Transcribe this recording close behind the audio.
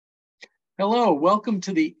Hello, welcome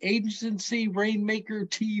to the Agency Rainmaker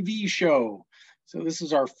TV show. So this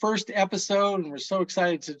is our first episode, and we're so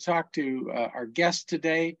excited to talk to our guest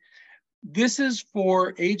today. This is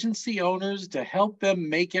for agency owners to help them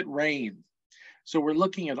make it rain. So we're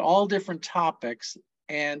looking at all different topics,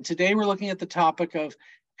 and today we're looking at the topic of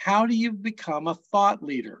how do you become a thought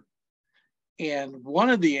leader? And one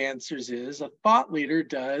of the answers is a thought leader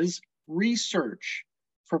does research.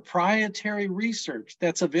 Proprietary research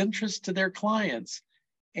that's of interest to their clients,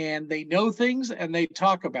 and they know things and they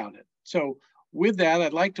talk about it. So with that,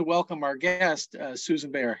 I'd like to welcome our guest, Susan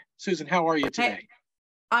Baier. Susan, how are you today? Hey,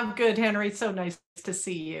 I'm good, Henry. So nice to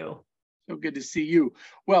see you. So good to see you.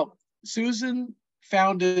 Well, Susan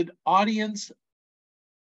founded Audience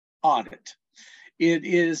Audit. It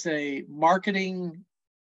is a marketing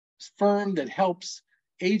firm that helps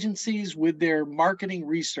agencies with their marketing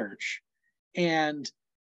research and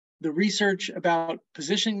the research about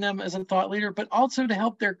positioning them as a thought leader, but also to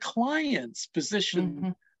help their clients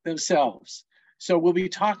position themselves. So we'll be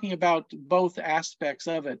talking about both aspects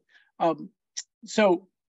of it. So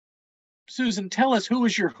Susan, tell us, who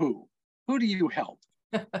is your who? Who do you help?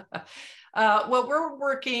 Well, we're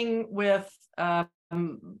working with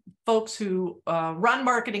folks who run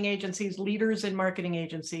marketing agencies, leaders in marketing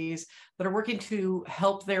agencies that are working to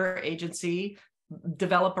help their agency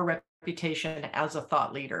develop a reputation as a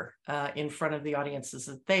thought leader in front of the audiences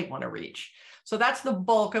that they want to reach. So that's the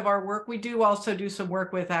bulk of our work. We do also do some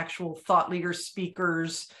work with actual thought leaders,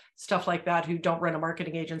 speakers, stuff like that, who don't run a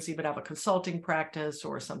marketing agency but have a consulting practice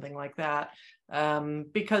or something like that.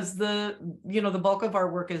 Because the bulk of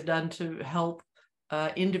our work is done to help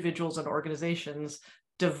individuals and organizations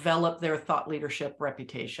develop their thought leadership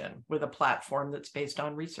reputation with a platform that's based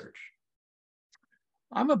on research.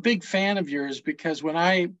 I'm a big fan of yours because when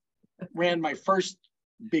I ran my first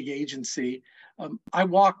big agency, I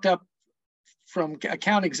walked up from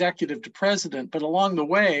account executive to president, but along the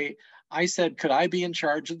way, I said, could I be in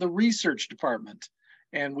charge of the research department?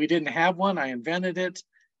 And we didn't have one. I invented it.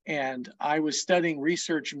 And I was studying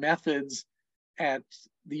research methods at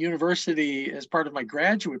the university as part of my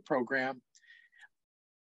graduate program.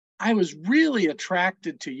 I was really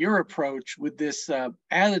attracted to your approach with this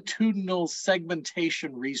attitudinal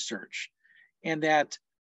segmentation research, and that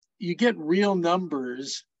you get real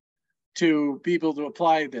numbers to be able to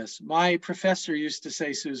apply this. My professor used to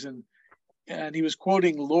say, Susan, and he was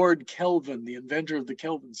quoting Lord Kelvin, the inventor of the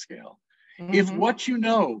Kelvin scale, if what you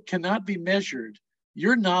know cannot be measured,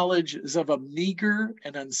 your knowledge is of a meager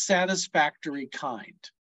and unsatisfactory kind.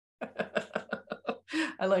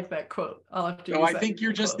 I like that quote. I'll have to. So I think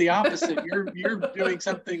you're just the opposite. You're doing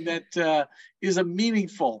something that is a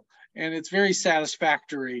meaningful and it's very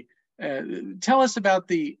satisfactory. Tell us about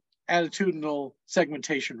the attitudinal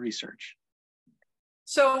segmentation research.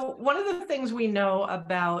 So one of the things we know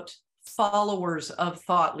about followers of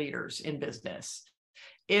thought leaders in business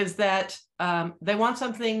is that they want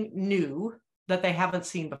something new that they haven't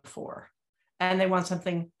seen before, and they want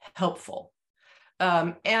something helpful.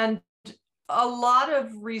 And a lot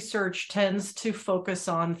of research tends to focus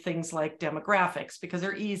on things like demographics because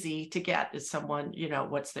they're easy to get. Is someone,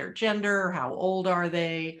 what's their gender? How old are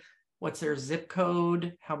they? What's their zip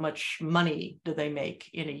code? How much money do they make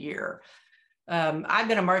in a year? I've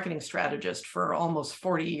been a marketing strategist for almost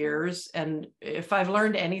 40 years. And if I've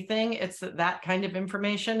learned anything, it's that kind of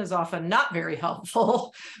information is often not very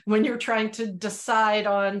helpful when you're trying to decide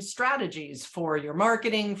on strategies for your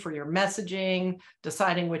marketing, for your messaging,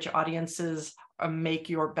 deciding which audiences make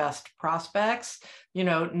your best prospects.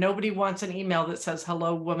 Nobody wants an email that says,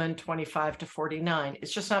 hello, woman 25 to 49.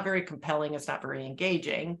 It's just not very compelling. It's not very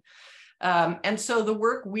engaging. And so the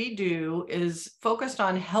work we do is focused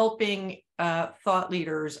on helping thought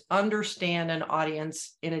leaders understand an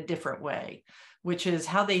audience in a different way, which is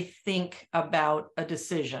how they think about a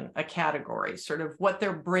decision, a category, sort of what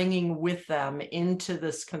they're bringing with them into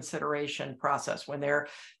this consideration process when they're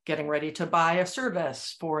getting ready to buy a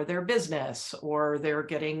service for their business, or they're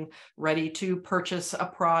getting ready to purchase a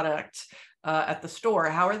product at the store.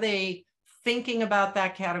 How are they thinking about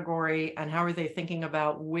that category, and how are they thinking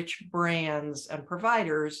about which brands and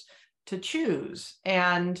providers to choose?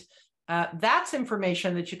 And that's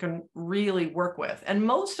information that you can really work with. And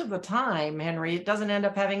most of the time, Henry, it doesn't end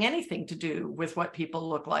up having anything to do with what people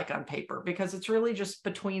look like on paper, because it's really just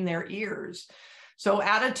between their ears. So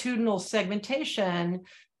attitudinal segmentation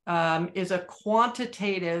is a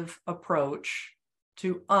quantitative approach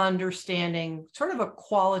to understanding sort of a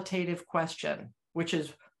qualitative question, which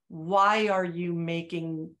is, why are you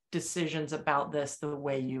making decisions about this the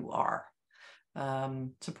way you are?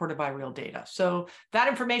 supported by real data. So that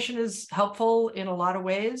information is helpful in a lot of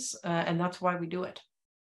ways, and that's why we do it.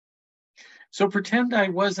 So pretend I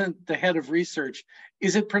wasn't the head of research.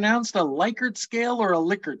 Is it pronounced a Likert scale or a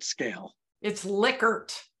Likert scale? It's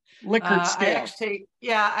Likert. Likert scale.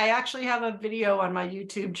 I actually have a video on my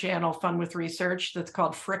YouTube channel, Fun with Research, that's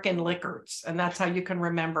called Frickin' Likerts, and that's how you can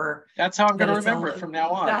remember. That's how I'm going to remember it from now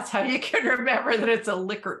on. That's how you can remember that it's a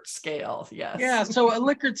Likert scale. Yes. Yeah. So a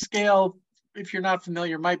Likert scale, if you're not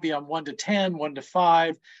familiar, might be on 1 to 10, 1 to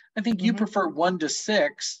 5. I think you prefer 1 to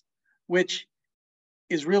 6, which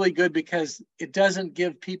is really good because it doesn't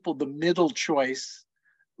give people the middle choice.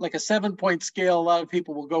 Like a 7-point scale, a lot of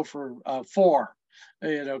people will go for 4,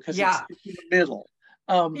 because it's in the middle.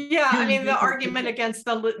 I mean, the argument against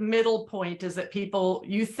the middle point is that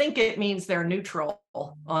you think it means they're neutral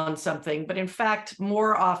on something, but in fact,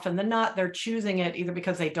 more often than not, they're choosing it either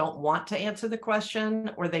because they don't want to answer the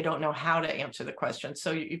question or they don't know how to answer the question.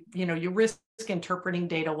 So, you risk interpreting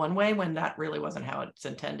data one way when that really wasn't how it's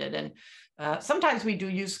intended. And sometimes we do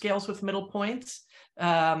use scales with middle points,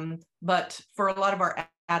 but for a lot of our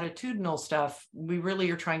attitudinal stuff, we really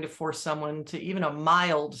are trying to force someone to even a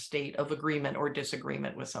mild state of agreement or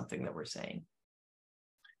disagreement with something that we're saying.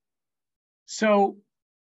 So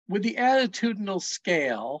with the attitudinal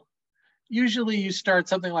scale, usually you start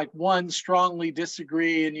something like 1, strongly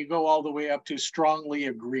disagree, and you go all the way up to strongly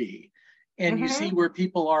agree. And you see where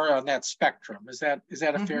people are on that spectrum. Is that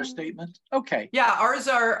a fair statement? Okay. Yeah, ours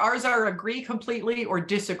are agree completely or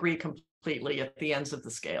disagree completely at the ends of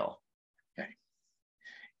the scale. Okay.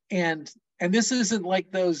 And this isn't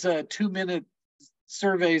like those 2-minute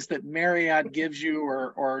surveys that Marriott gives you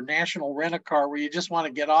or National Rent-A-Car where you just want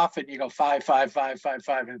to get off it and you go 5, 5, 5, 5,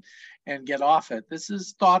 5 and get off it. This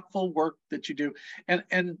is thoughtful work that you do.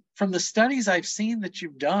 And from the studies I've seen that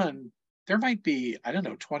you've done, there might be,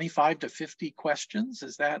 25 to 50 questions.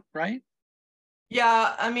 Is that right?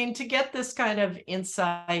 Yeah, I mean, to get this kind of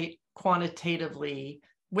insight quantitatively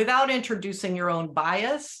without introducing your own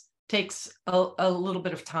bias takes a little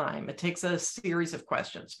bit of time. It takes a series of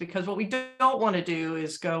questions, because what we don't want to do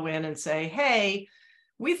is go in and say, hey,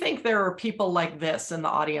 we think there are people like this in the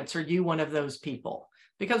audience. Are you one of those people?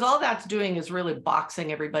 Because all that's doing is really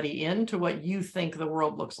boxing everybody into what you think the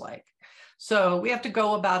world looks like. So we have to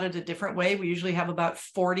go about it a different way. We usually have about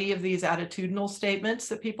 40 of these attitudinal statements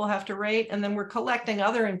that people have to rate. And then we're collecting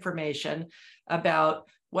other information about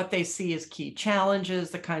what they see as key challenges,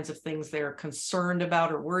 the kinds of things they're concerned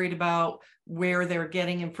about or worried about, where they're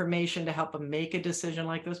getting information to help them make a decision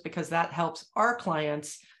like this, because that helps our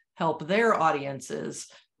clients help their audiences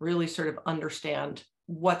really sort of understand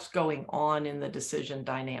what's going on in the decision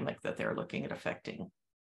dynamic that they're looking at affecting.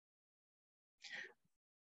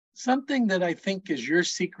 Something that I think is your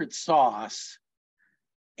secret sauce,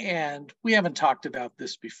 and we haven't talked about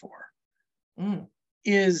this before,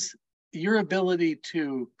 is your ability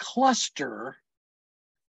to cluster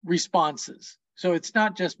responses. So it's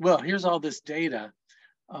not just, well, here's all this data.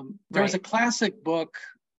 There was a classic book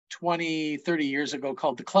 20, 30 years ago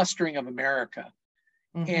called The Clustering of America.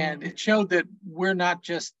 And it showed that we're not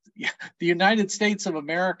just the United States of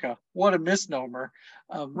America. What a misnomer.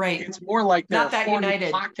 It's more like there are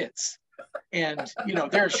 40 pockets. And,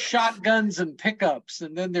 there's shotguns and pickups.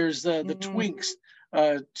 And then there's the Twinks,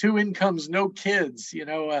 2 incomes, no kids,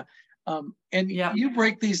 you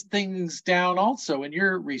break these things down also in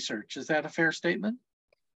your research. Is that a fair statement?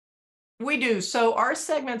 We do. So our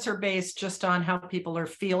segments are based just on how people are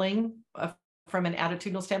feeling from an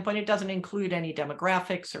attitudinal standpoint. It doesn't include any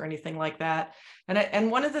demographics or anything like that.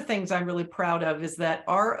 And one of the things I'm really proud of is that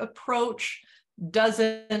our approach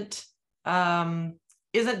isn't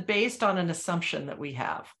based on an assumption that we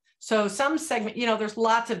have. So some segment, there's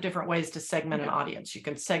lots of different ways to segment an audience. You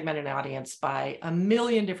can segment an audience by a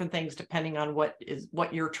million different things depending on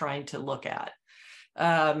what you're trying to look at.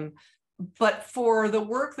 But for the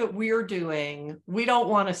work that we're doing, we don't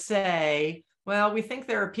want to say, well, we think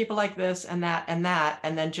there are people like this and that,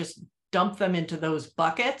 and then just dump them into those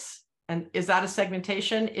buckets. And is that a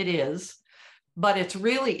segmentation? It is, but it's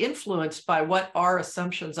really influenced by what our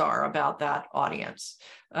assumptions are about that audience.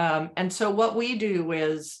 And so what we do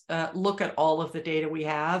is look at all of the data we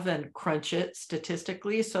have and crunch it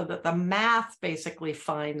statistically so that the math basically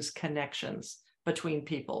finds connections between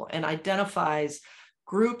people and identifies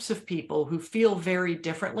groups of people who feel very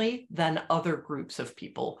differently than other groups of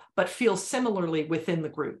people, but feel similarly within the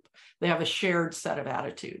group. They have a shared set of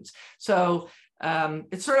attitudes. So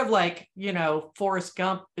it's sort of like, Forrest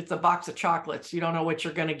Gump, it's a box of chocolates. You don't know what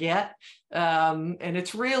you're going to get. And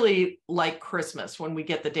it's really like Christmas when we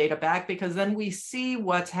get the data back, because then we see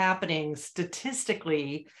what's happening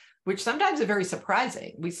statistically which sometimes is very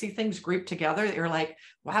surprising. We see things grouped together that you're like,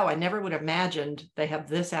 wow, I never would have imagined they have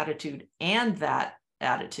this attitude and that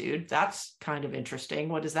attitude. That's kind of interesting.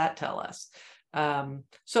 What does that tell us?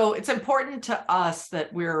 So it's important to us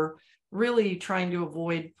that we're really trying to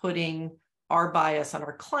avoid putting our bias and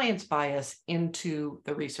our client's bias into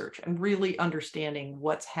the research and really understanding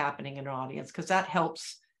what's happening in an audience, because that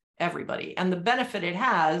helps everybody. And the benefit it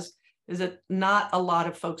has is that not a lot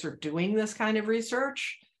of folks are doing this kind of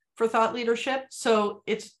research for thought leadership. So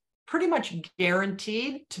it's pretty much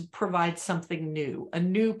guaranteed to provide something new, a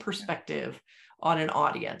new perspective on an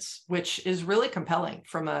audience, which is really compelling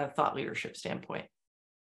from a thought leadership standpoint.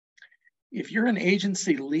 If you're an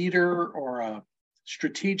agency leader or a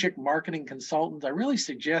strategic marketing consultant, I really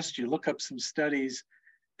suggest you look up some studies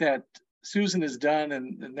that Susan has done,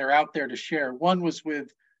 and they're out there to share. One was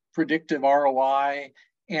with predictive ROI,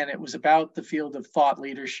 and it was about the field of thought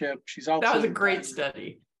leadership. She's also that was a great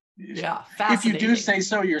study. Yeah, if you do say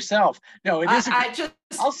so yourself. No, it is.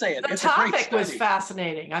 I'll say it. The topic was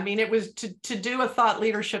fascinating. I mean, it was to do a thought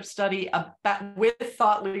leadership study about with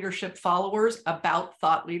thought leadership followers about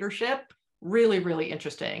thought leadership. Really, really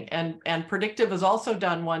interesting. And Predictive has also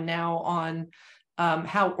done one now on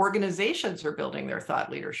how organizations are building their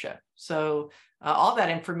thought leadership. So all that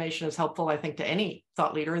information is helpful, I think, to any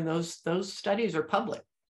thought leader, and those studies are public.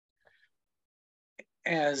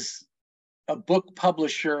 As a book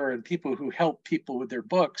publisher and people who help people with their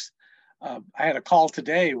books, I had a call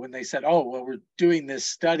today when they said, oh, well, we're doing this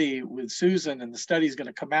study with Susan and the study's going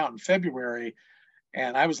to come out in February.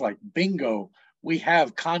 And I was like, bingo, we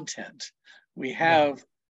have content. We have,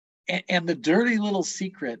 and the dirty little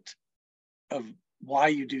secret of why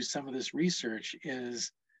you do some of this research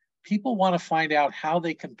is people want to find out how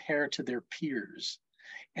they compare to their peers.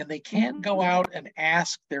 And they can't go out and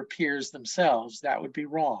ask their peers themselves. That would be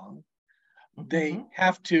wrong. They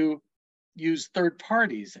have to use third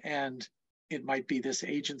parties, and it might be this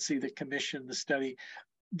agency that commissioned the study.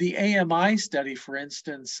 The AMI study, for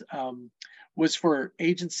instance, was for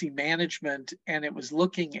agency management, and it was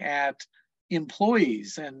looking at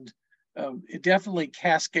employees, and it definitely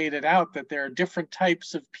cascaded out that there are different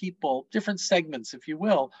types of people, different segments, if you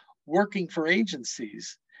will, working for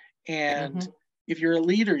agencies. And if you're a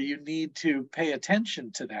leader, you need to pay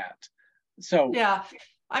attention to that. So yeah.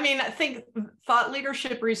 I mean, I think thought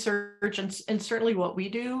leadership research and certainly what we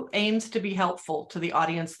do aims to be helpful to the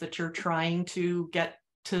audience that you're trying to get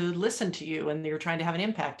to listen to you and you're trying to have an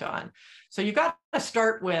impact on. So you've got to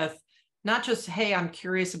start with not just, hey, I'm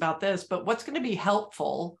curious about this, but what's going to be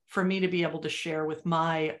helpful for me to be able to share with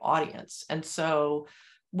my audience. And so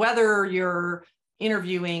whether you're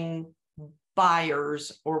interviewing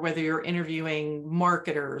buyers or whether you're interviewing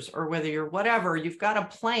marketers or whether you're whatever, you've got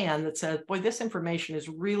a plan that says, boy, this information is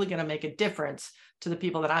really going to make a difference to the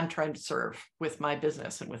people that I'm trying to serve with my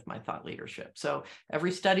business and with my thought leadership. So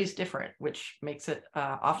every study is different, which makes it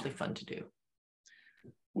awfully fun to do.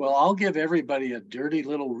 Well, I'll give everybody a dirty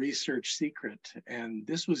little research secret. And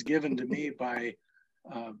this was given to me by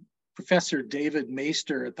Professor David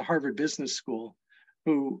Maister at the Harvard Business School,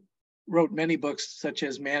 who wrote many books such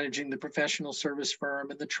as Managing the Professional Service Firm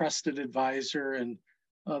and The Trusted Advisor. And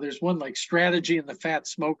there's one like Strategy and the Fat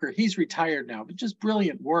Smoker. He's retired now, but just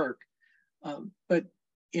brilliant work. But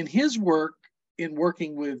in his work, in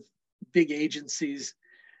working with big agencies,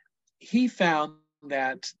 he found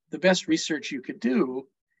that the best research you could do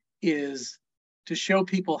is to show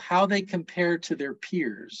people how they compare to their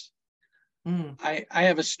peers. I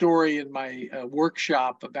have a story in my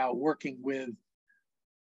workshop about working with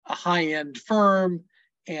a high-end firm,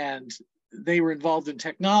 and they were involved in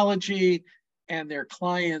technology, and their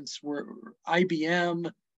clients were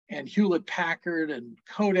IBM and Hewlett Packard and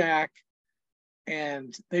Kodak.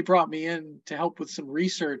 And they brought me in to help with some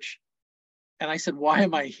research. And I said, why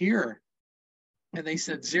am I here? And they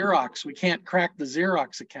said, Xerox, we can't crack the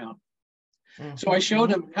Xerox account. So I showed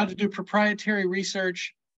them how to do proprietary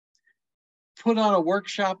research, put on a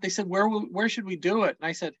workshop. They said, where should we do it? And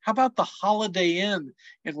I said, how about the Holiday Inn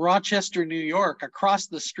in Rochester, New York, across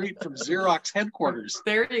the street from Xerox headquarters?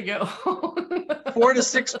 There you go. 4 to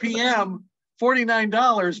 6 p.m.,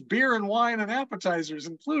 $49, beer and wine and appetizers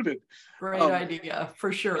included. Great idea,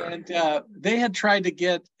 for sure. And they had tried to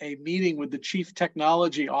get a meeting with the chief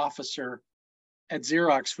technology officer at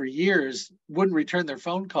Xerox for years, wouldn't return their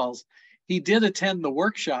phone calls. He did attend the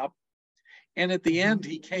workshop. And at the end,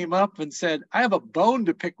 he came up and said, I have a bone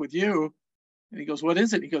to pick with you. And he goes, what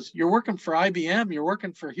is it? He goes, you're working for IBM, you're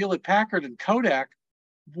working for Hewlett Packard and Kodak.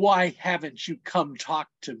 Why haven't you come talk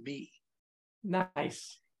to me?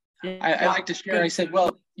 Nice. Yeah. I like to share. I said,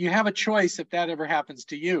 well, you have a choice if that ever happens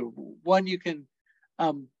to you. One, you can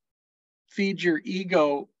feed your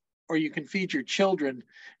ego or you can feed your children.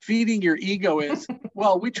 Feeding your ego is,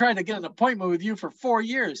 well, we tried to get an appointment with you for 4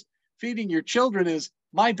 years. Feeding your children is,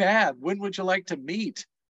 my bad, when would you like to meet?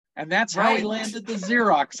 And that's how he landed the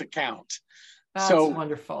Xerox account. That's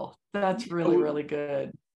wonderful. That's really, really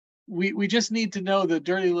good. We just need to know the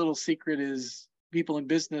dirty little secret is people in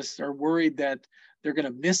business are worried that they're going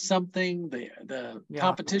to miss something. The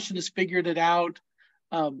competition has figured it out.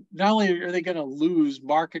 Not only are they going to lose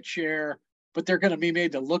market share, but they're going to be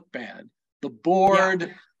made to look bad. The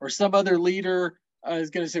board or some other leader is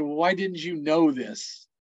going to say, well, why didn't you know this?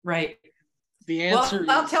 Right. The answer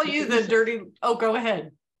I'll tell you the dirty, go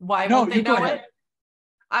ahead. Why won't they know it?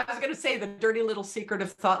 I was going to say the dirty little secret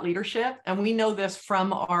of thought leadership, and we know this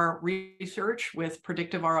from our research with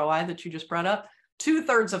predictive ROI that you just brought up.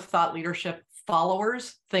 2/3 of thought leadership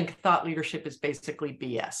followers think thought leadership is basically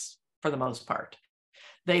BS for the most part.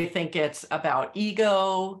 They think it's about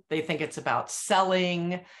ego. They think it's about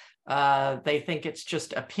selling. They think it's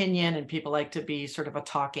just opinion, and people like to be sort of a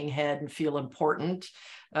talking head and feel important.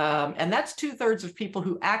 And that's 2/3 of people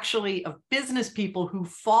who actually, of business people who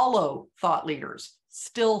follow thought leaders,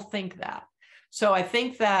 still think that. So I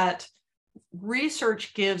think that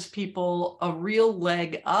research gives people a real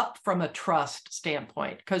leg up from a trust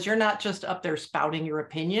standpoint, because you're not just up there spouting your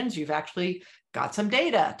opinions. You've actually got some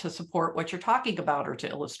data to support what you're talking about or to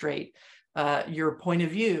illustrate your point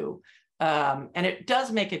of view. And it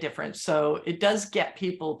does make a difference. So it does get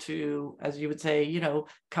people to, as you would say,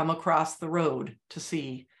 come across the road to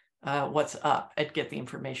see what's up and get the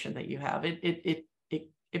information that you have.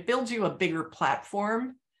 It builds you a bigger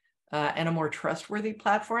platform and a more trustworthy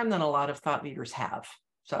platform than a lot of thought leaders have.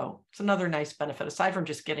 So it's another nice benefit, aside from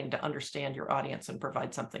just getting to understand your audience and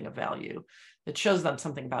provide something of value. It shows them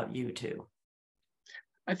something about you too.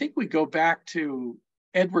 I think we go back to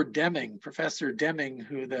Edward Deming, Professor Deming,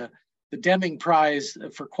 who the Deming Prize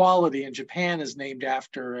for Quality in Japan is named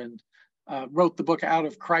after, and wrote the book Out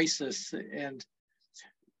of Crisis. And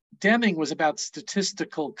Deming was about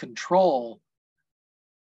statistical control,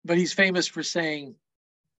 but he's famous for saying,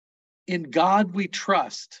 in God we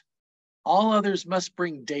trust, all others must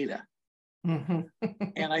bring data. Mm-hmm.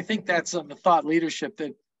 And I think that's on the thought leadership,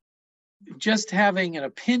 that just having an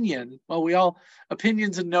opinion, well,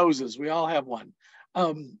 opinions and noses, we all have one.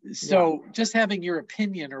 Just having your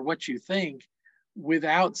opinion or what you think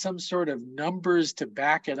without some sort of numbers to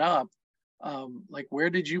back it up, like, where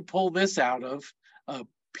did you pull this out of?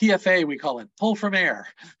 PFA, we call it, pull from air.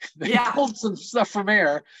 They pulled some stuff from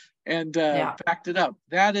air and backed it up.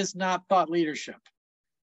 That is not thought leadership.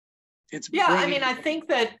 It's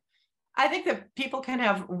I think that people can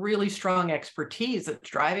have really strong expertise that's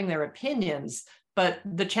driving their opinions, but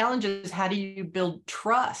the challenge is, how do you build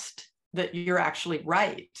trust that you're actually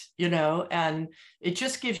right? And it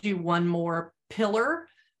just gives you one more pillar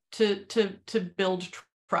to build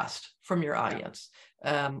trust from your audience.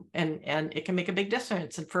 And it can make a big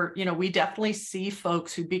difference. And we definitely see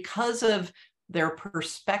folks who, because of their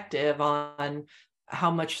perspective on how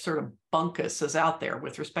much sort of bunkus is out there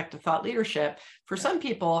with respect to thought leadership, for some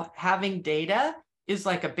people, having data is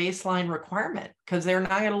like a baseline requirement, because they're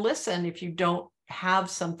not going to listen if you don't have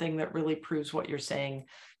something that really proves what you're saying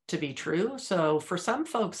to be true. So for some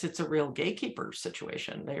folks, it's a real gatekeeper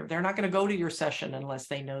situation. They're not going to go to your session unless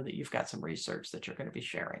they know that you've got some research that you're going to be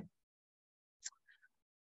sharing.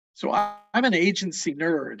 So I'm an agency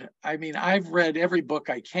nerd. I mean, I've read every book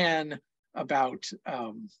I can about,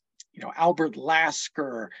 Albert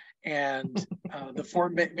Lasker and the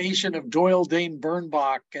formation of Doyle Dane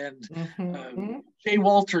Bernbach and J.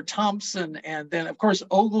 Walter Thompson. And then, of course,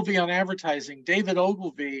 Ogilvy on advertising, David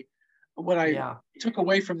Ogilvy. What I took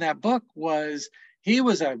away from that book was he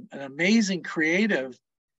was an amazing creative,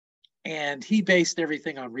 and he based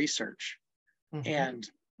everything on research. Mm-hmm. And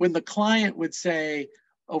when the client would say,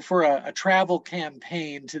 for a travel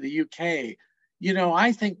campaign to the UK,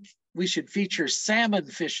 I think we should feature salmon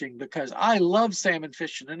fishing because I love salmon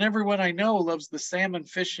fishing and everyone I know loves the salmon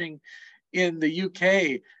fishing in the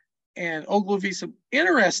UK. And Ogilvy said,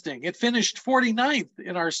 interesting, it finished 49th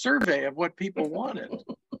in our survey of what people wanted.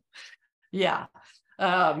 Yeah.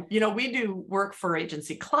 We do work for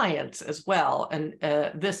agency clients as well. And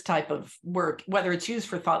this type of work, whether it's used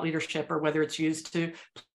for thought leadership or whether it's used to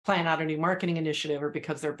plan out a new marketing initiative, or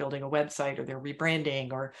because they're building a website or they're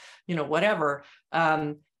rebranding or, whatever.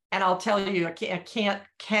 And I'll tell you, I can't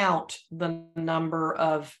count the number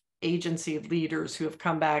of agency leaders who have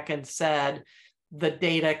come back and said the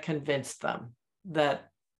data convinced them that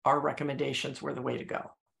our recommendations were the way to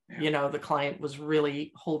go. Yeah. The client was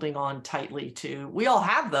really holding on tightly to, we all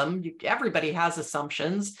have them. Everybody has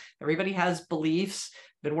assumptions. Everybody has beliefs.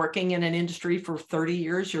 Been working in an industry for 30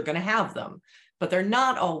 years, you're going to have them, but they're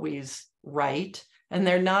not always right. And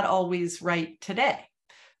they're not always right today.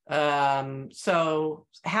 So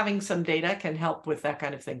having some data can help with that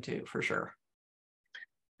kind of thing too, for sure.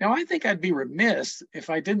 Now, I think I'd be remiss if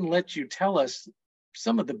I didn't let you tell us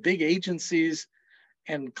some of the big agencies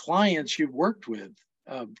and clients you've worked with.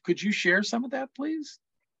 Could you share some of that, please?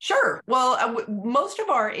 Sure. Well, most of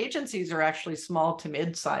our agencies are actually small to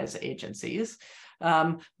mid-size agencies,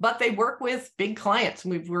 but they work with big clients.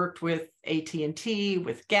 We've worked with AT&T,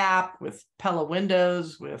 with Gap, with Pella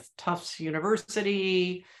Windows, with Tufts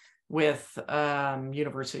University, with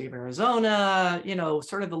University of Arizona,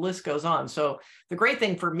 sort of the list goes on. So the great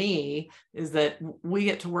thing for me is that we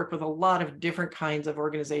get to work with a lot of different kinds of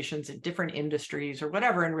organizations in different industries or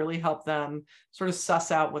whatever, and really help them sort of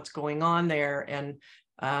suss out what's going on there and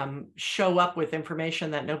show up with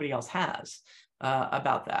information that nobody else has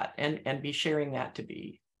about that, and be sharing that to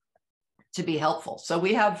be helpful. So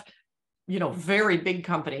we have, very big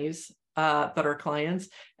companies that are clients,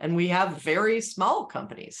 and we have very small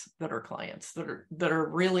companies that are clients that are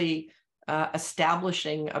really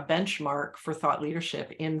establishing a benchmark for thought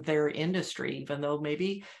leadership in their industry, even though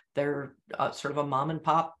maybe they're sort of a mom and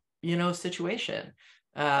pop, situation.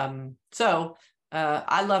 So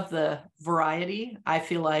I love the variety. I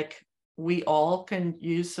feel like we all can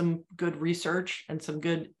use some good research and some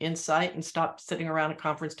good insight and stop sitting around a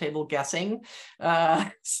conference table guessing.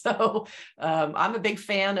 So I'm a big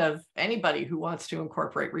fan of anybody who wants to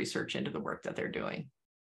incorporate research into the work that they're doing.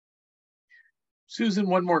 Susan,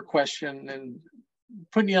 one more question, and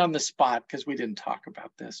putting you on the spot because we didn't talk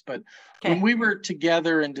about this, but Okay. When we were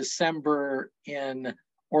together in December in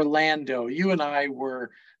Orlando, you and I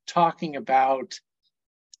were talking about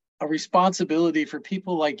a responsibility for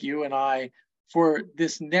people like you and I for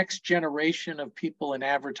this next generation of people in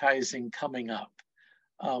advertising coming up.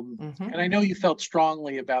 And I know you felt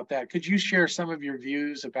strongly about that. Could you share some of your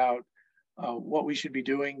views about what we should be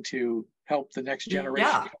doing to help the next generation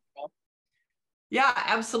come up? Yeah,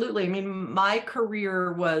 absolutely. I mean, my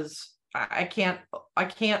career was, I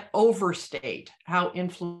can't overstate how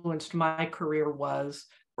influenced my career was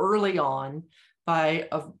early on by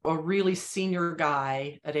a really senior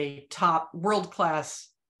guy at a top world-class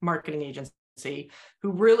marketing agency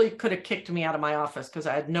who really could have kicked me out of my office because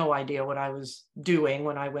I had no idea what I was doing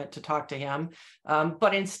when I went to talk to him,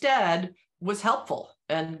 but instead was helpful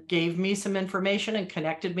and gave me some information and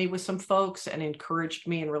connected me with some folks and encouraged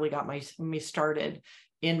me and really got me started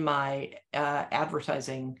in my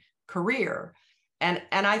advertising career. And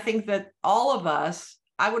I think that all of us,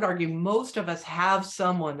 I would argue most of us, have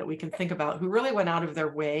someone that we can think about who really went out of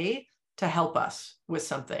their way to help us with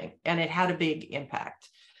something, and it had a big impact.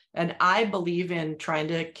 And I believe in trying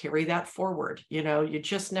to carry that forward. You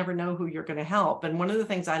just never know who you're going to help. And one of the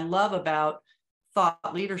things I love about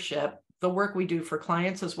thought leadership, the work we do for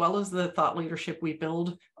clients, as well as the thought leadership we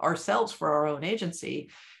build ourselves for our own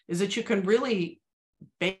agency, is that you can really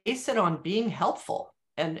base it on being helpful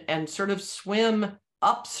and sort of swim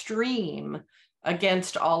upstream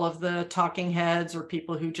against all of the talking heads or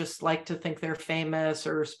people who just like to think they're famous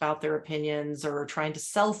or spout their opinions or are trying to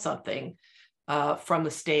sell something from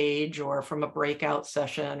the stage or from a breakout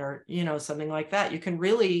session or something like that. You can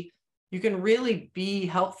really be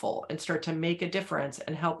helpful and start to make a difference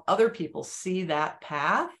and help other people see that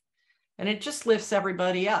path, and it just lifts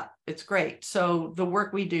everybody up. It's great. So the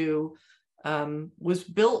work we do was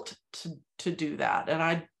built to do that, and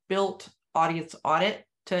I built Audience Audit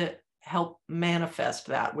to help manifest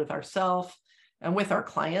that with ourselves and with our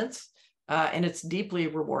clients, and it's deeply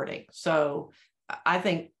rewarding. So I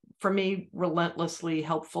think for me, relentlessly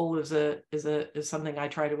helpful is something I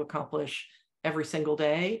try to accomplish every single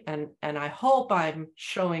day, and I hope I'm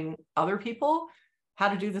showing other people how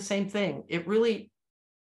to do the same thing. It really,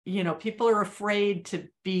 people are afraid to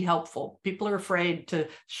be helpful. People are afraid to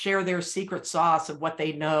share their secret sauce of what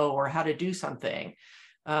they know or how to do something.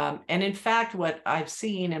 And in fact, what I've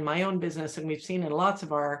seen in my own business, and we've seen in lots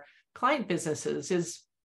of our client businesses, is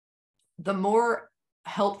the more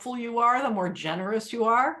helpful you are, the more generous you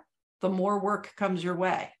are, the more work comes your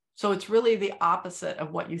way. So it's really the opposite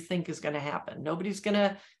of what you think is going to happen.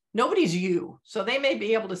 Nobody's you. So they may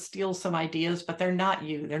be able to steal some ideas, but they're not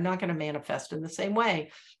you. They're not going to manifest in the same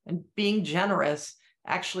way. And being generous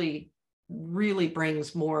actually really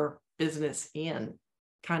brings more business in.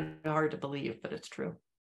 Kind of hard to believe, but it's true.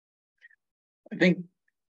 I think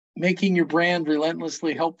making your brand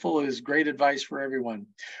relentlessly helpful is great advice for everyone.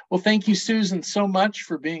 Well, thank you, Susan, so much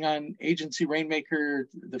for being on Agency Rainmaker,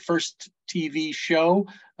 the first TV show.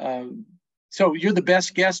 So you're the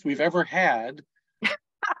best guest we've ever had.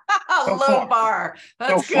 So Low far. bar.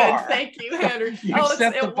 That's So good. far. Thank you, Henry. You've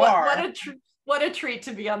set the bar. What a treat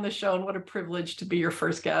to be on the show, and what a privilege to be your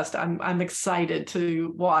first guest. I'm excited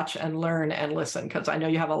to watch and learn and listen, because I know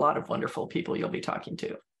you have a lot of wonderful people you'll be talking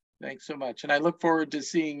to. Thanks so much. And I look forward to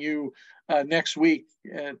seeing you next week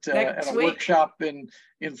at a week. workshop in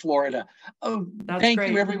Florida. Thank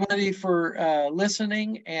great. you, everybody, for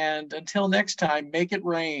listening. And until next time, make it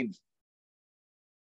rain.